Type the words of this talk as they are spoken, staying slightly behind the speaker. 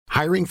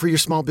Hiring for your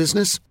small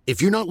business?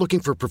 If you're not looking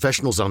for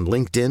professionals on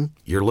LinkedIn,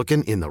 you're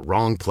looking in the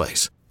wrong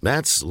place.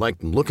 That's like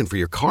looking for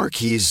your car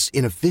keys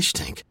in a fish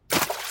tank.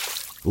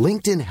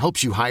 LinkedIn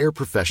helps you hire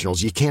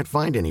professionals you can't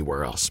find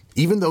anywhere else,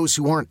 even those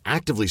who aren't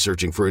actively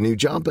searching for a new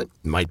job but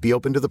might be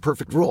open to the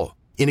perfect role.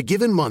 In a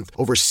given month,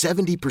 over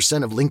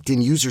 70% of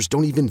LinkedIn users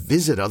don't even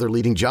visit other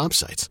leading job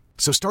sites.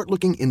 So start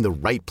looking in the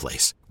right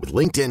place. With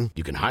LinkedIn,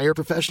 you can hire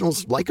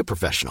professionals like a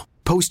professional.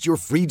 Post your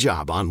free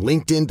job on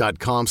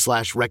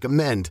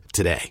linkedin.com/recommend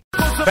today.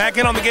 Back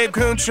in on the Gabe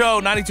Kuhn Show,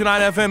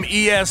 92.9 FM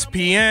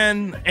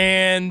ESPN,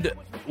 and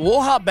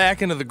we'll hop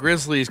back into the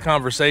Grizzlies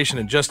conversation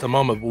in just a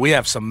moment, but we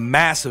have some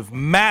massive,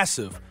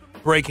 massive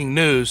breaking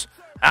news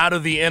out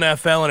of the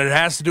NFL, and it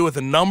has to do with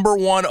the number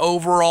 1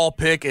 overall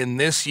pick in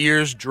this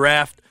year's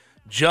draft.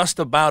 Just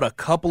about a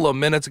couple of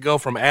minutes ago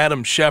from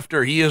Adam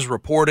Schefter, he is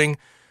reporting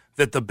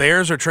that the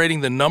Bears are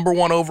trading the number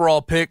 1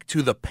 overall pick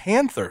to the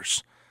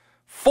Panthers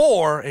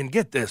for, and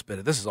get this,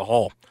 but this is a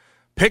haul,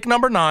 pick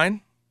number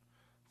 9,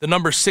 the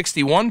number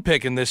 61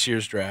 pick in this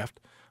year's draft,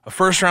 a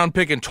first-round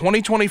pick in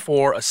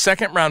 2024, a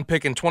second-round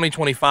pick in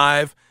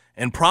 2025,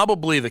 and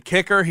probably the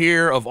kicker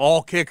here of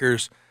all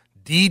kickers,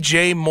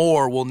 DJ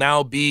Moore will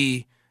now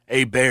be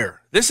a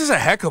Bear. This is a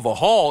heck of a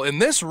haul,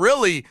 and this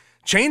really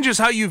changes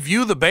how you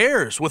view the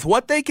Bears. With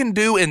what they can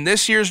do in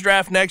this year's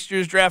draft, next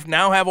year's draft,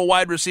 now have a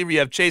wide receiver. You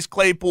have Chase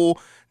Claypool,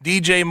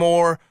 DJ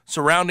Moore,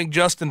 surrounding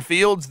Justin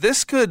Fields.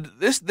 This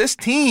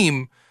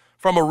team,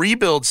 from a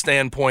rebuild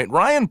standpoint,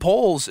 Ryan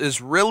Poles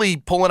is really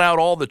pulling out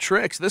all the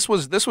tricks. This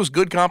was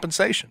good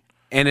compensation.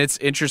 And it's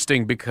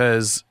interesting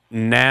because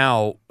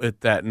now at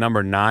that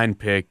number 9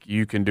 pick,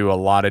 you can do a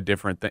lot of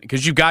different things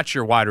because you got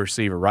your wide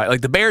receiver, right?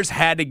 Like the Bears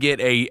had to get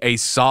a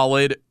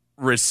solid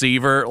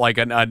receiver, like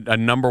a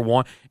number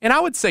 1, and I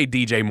would say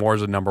DJ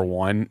Moore's a number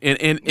 1.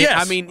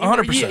 Yes, I mean,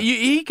 100%.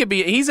 He could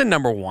be. He's a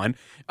number 1.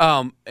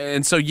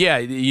 And so yeah,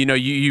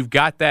 you've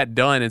got that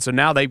done, and so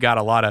now they've got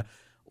a lot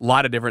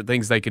of different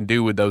things they can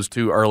do with those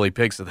 2 early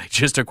picks that they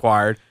just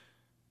acquired.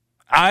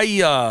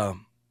 I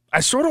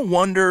sort of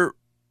wonder,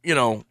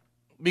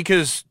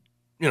 because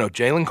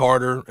Jalen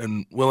Carter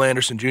and Will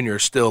Anderson Jr. are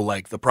still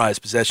like the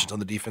prized possessions on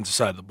the defensive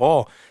side of the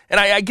ball, and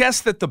I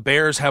guess that the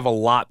Bears have a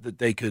lot that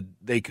they could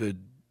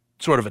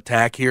sort of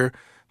attack here.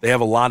 They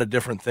have a lot of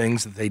different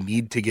things that they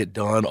need to get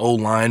done,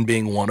 O-line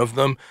being one of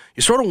them.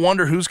 You sort of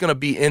wonder who's going to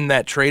be in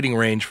that trading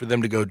range for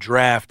them to go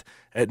draft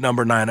at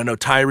number 9. I know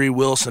Tyree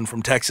Wilson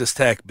from Texas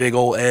Tech, big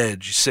old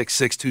edge,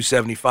 6'6",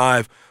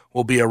 275,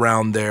 will be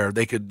around there.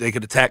 They could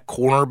attack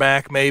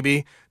cornerback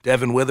maybe.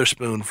 Devin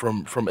Witherspoon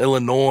from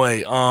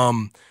Illinois.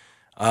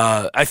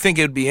 I think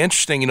it would be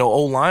interesting,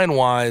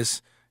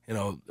 O-line-wise,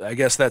 I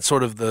guess that's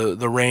sort of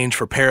the range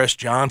for Paris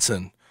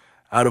Johnson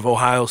out of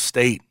Ohio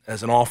State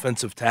as an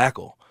offensive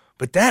tackle.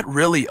 But that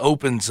really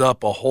opens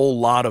up a whole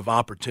lot of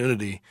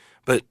opportunity.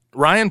 But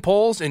Ryan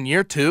Poles in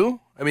year 2,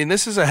 I mean,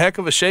 this is a heck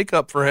of a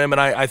shakeup for him,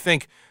 and I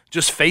think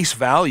just face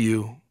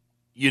value,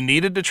 you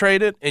needed to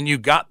trade it, and you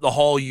got the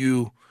haul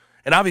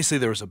and obviously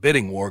there was a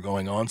bidding war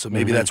going on, so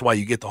maybe that's why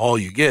you get the haul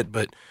you get,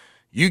 but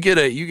you get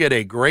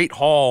a great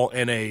haul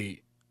and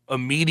a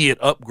immediate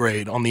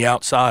upgrade on the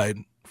outside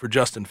for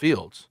Justin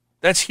Fields.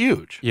 That's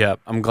huge. Yeah,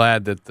 I'm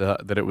glad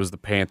that it was the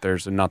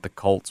Panthers and not the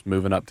Colts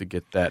moving up to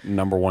get that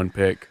number 1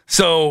 pick.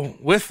 So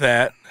with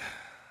that,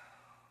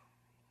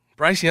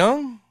 Bryce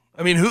Young.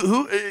 I mean,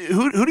 who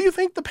do you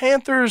think the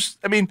Panthers?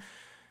 I mean,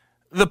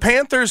 the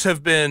Panthers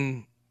have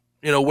been,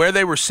 where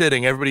they were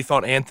sitting. Everybody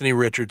thought Anthony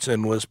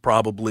Richardson was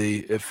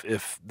probably,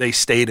 if they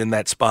stayed in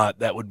that spot,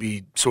 that would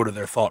be sort of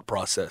their thought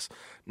process.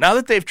 Now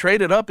that they've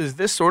traded up, is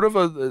this sort of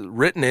a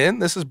written in?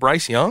 This is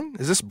Bryce Young.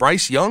 Is this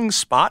Bryce Young's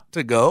spot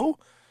to go?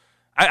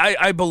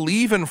 I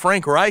believe in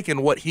Frank Reich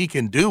and what he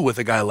can do with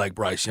a guy like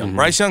Bryce Young.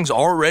 Bryce Young's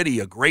already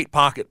a great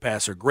pocket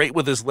passer, great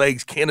with his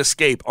legs, can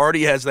escape,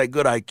 already has that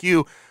good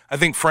IQ. I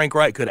think Frank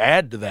Reich could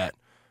add to that.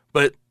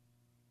 But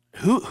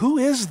who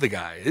is the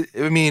guy?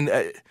 I mean,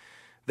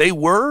 they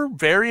were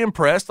very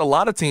impressed. A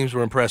lot of teams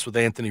were impressed with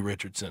Anthony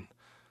Richardson.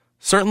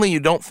 Certainly you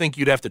don't think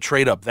you'd have to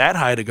trade up that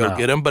high to go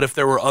get him, but if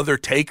there were other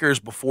takers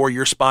before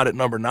your spot at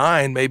number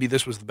 9, maybe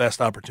this was the best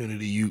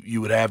opportunity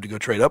you would have to go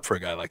trade up for a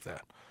guy like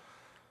that.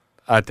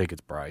 I think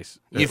it's Bryce.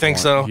 You think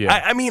so? Yeah.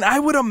 I mean, I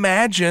would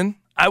imagine,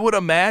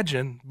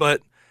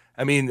 but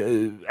I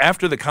mean,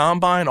 after the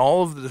Combine,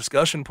 all of the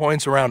discussion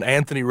points around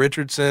Anthony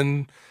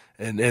Richardson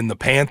and the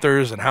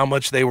Panthers and how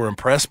much they were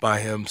impressed by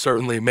him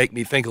certainly make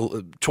me think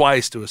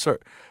twice to a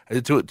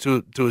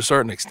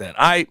certain extent.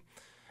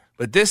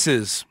 But this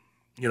is,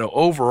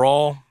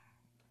 overall,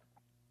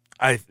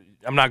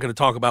 I'm not going to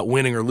talk about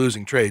winning or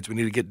losing trades. We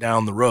need to get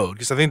down the road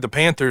because I think the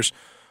Panthers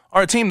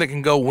are a team that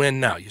can go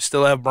win now. You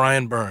still have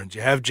Brian Burns.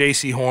 You have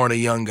J.C. Horn, a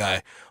young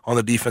guy, on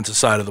the defensive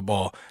side of the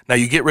ball. Now,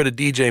 you get rid of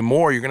DJ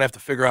Moore, you're going to have to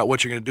figure out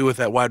what you're going to do with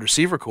that wide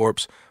receiver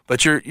corps.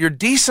 But you're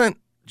decent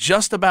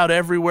just about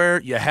everywhere.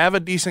 You have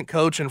a decent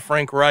coach in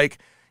Frank Reich.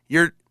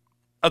 You're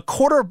a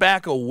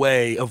quarterback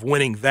away of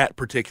winning that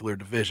particular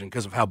division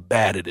because of how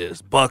bad it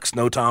is. Bucks,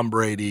 no Tom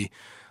Brady.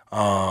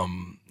 I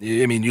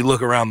mean, you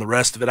look around the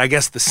rest of it. I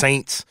guess the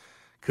Saints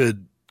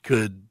could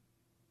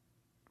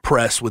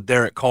press with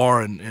Derek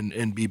Carr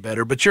and be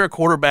better. But you're a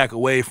quarterback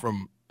away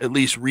from at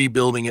least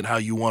rebuilding it how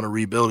you want to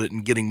rebuild it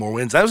and getting more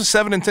wins. That was a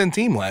 7-10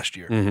 team last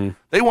year. Mm-hmm.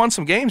 They won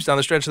some games down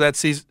the stretch of that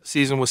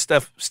season with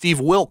Steve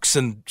Wilkes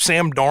and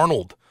Sam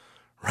Darnold,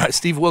 right?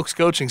 Steve Wilkes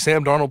coaching,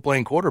 Sam Darnold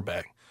playing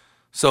quarterback.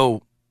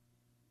 So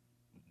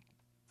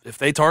if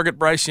they target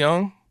Bryce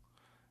Young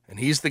and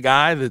he's the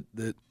guy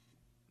that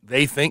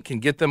they think can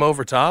get them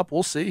over top,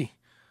 we'll see.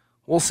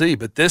 We'll see.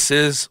 But this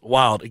is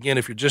wild. Again,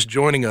 if you're just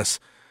joining us,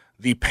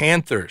 the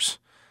Panthers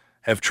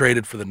have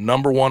traded for the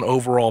number 1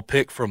 overall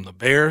pick from the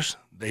Bears.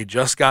 They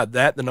just got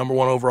that, the number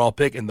 1 overall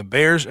pick, and the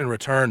Bears in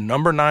return,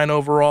 number 9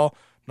 overall,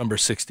 number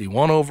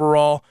 61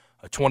 overall,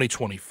 a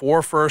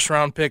 2024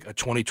 first-round pick, a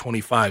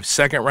 2025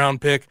 second-round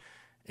pick,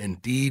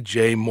 and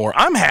DJ Moore.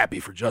 I'm happy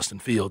for Justin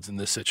Fields in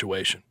this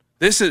situation.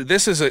 This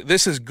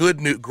is good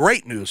news,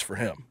 great news for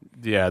him.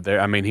 Yeah,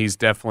 I mean, he's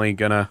definitely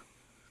gonna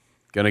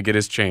get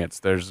his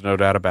chance. There's no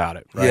doubt about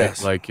it. Right?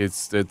 Yes. Like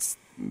it's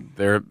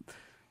there.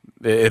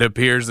 It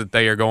appears that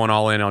they are going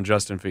all in on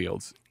Justin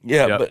Fields.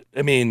 Yeah, Yep. But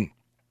I mean,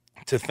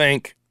 to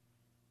think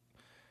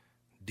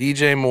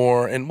DJ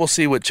Moore, and we'll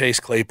see what Chase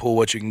Claypool,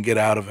 what you can get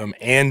out of him,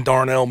 and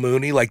Darnell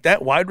Mooney, like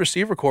that wide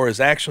receiver core is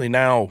actually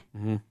now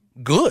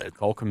good.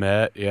 Cole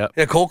Kmet, yeah.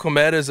 Yeah, Cole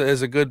Kmet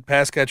is a good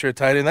pass catcher at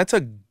tight end. That's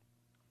a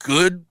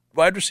good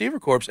wide receiver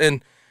corps.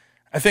 And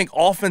I think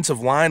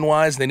offensive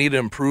line-wise, they need to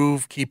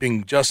improve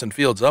keeping Justin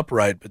Fields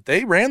upright, but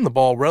they ran the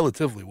ball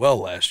relatively well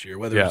last year,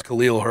 whether it was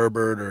Khalil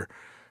Herbert or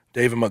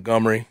David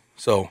Montgomery.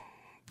 So,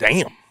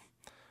 damn.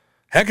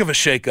 Heck of a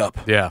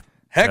shakeup. Yeah.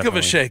 Heck of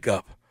a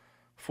shakeup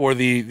for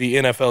the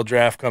NFL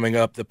draft coming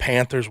up. The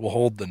Panthers will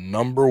hold the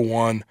number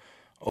 1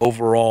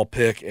 overall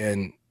pick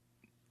and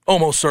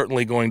almost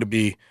certainly going to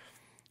be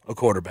a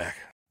quarterback.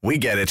 We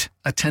get it.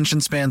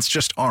 Attention spans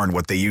just aren't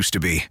what they used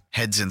to be.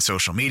 Heads in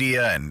social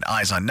media and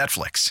eyes on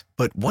Netflix.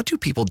 But what do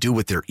people do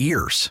with their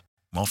ears?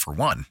 Well, for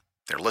one,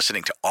 they're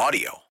listening to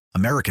audio.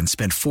 Americans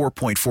spend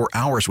 4.4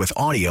 hours with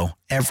audio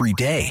every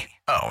day.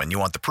 Oh, and you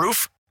want the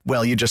proof?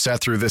 Well, you just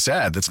sat through this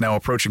ad that's now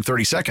approaching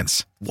 30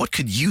 seconds. What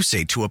could you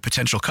say to a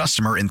potential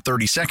customer in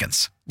 30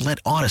 seconds? Let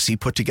Odyssey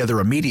put together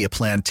a media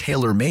plan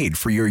tailor-made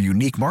for your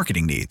unique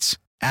marketing needs.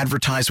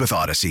 Advertise with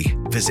Odyssey.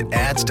 Visit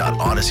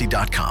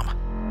ads.odyssey.com.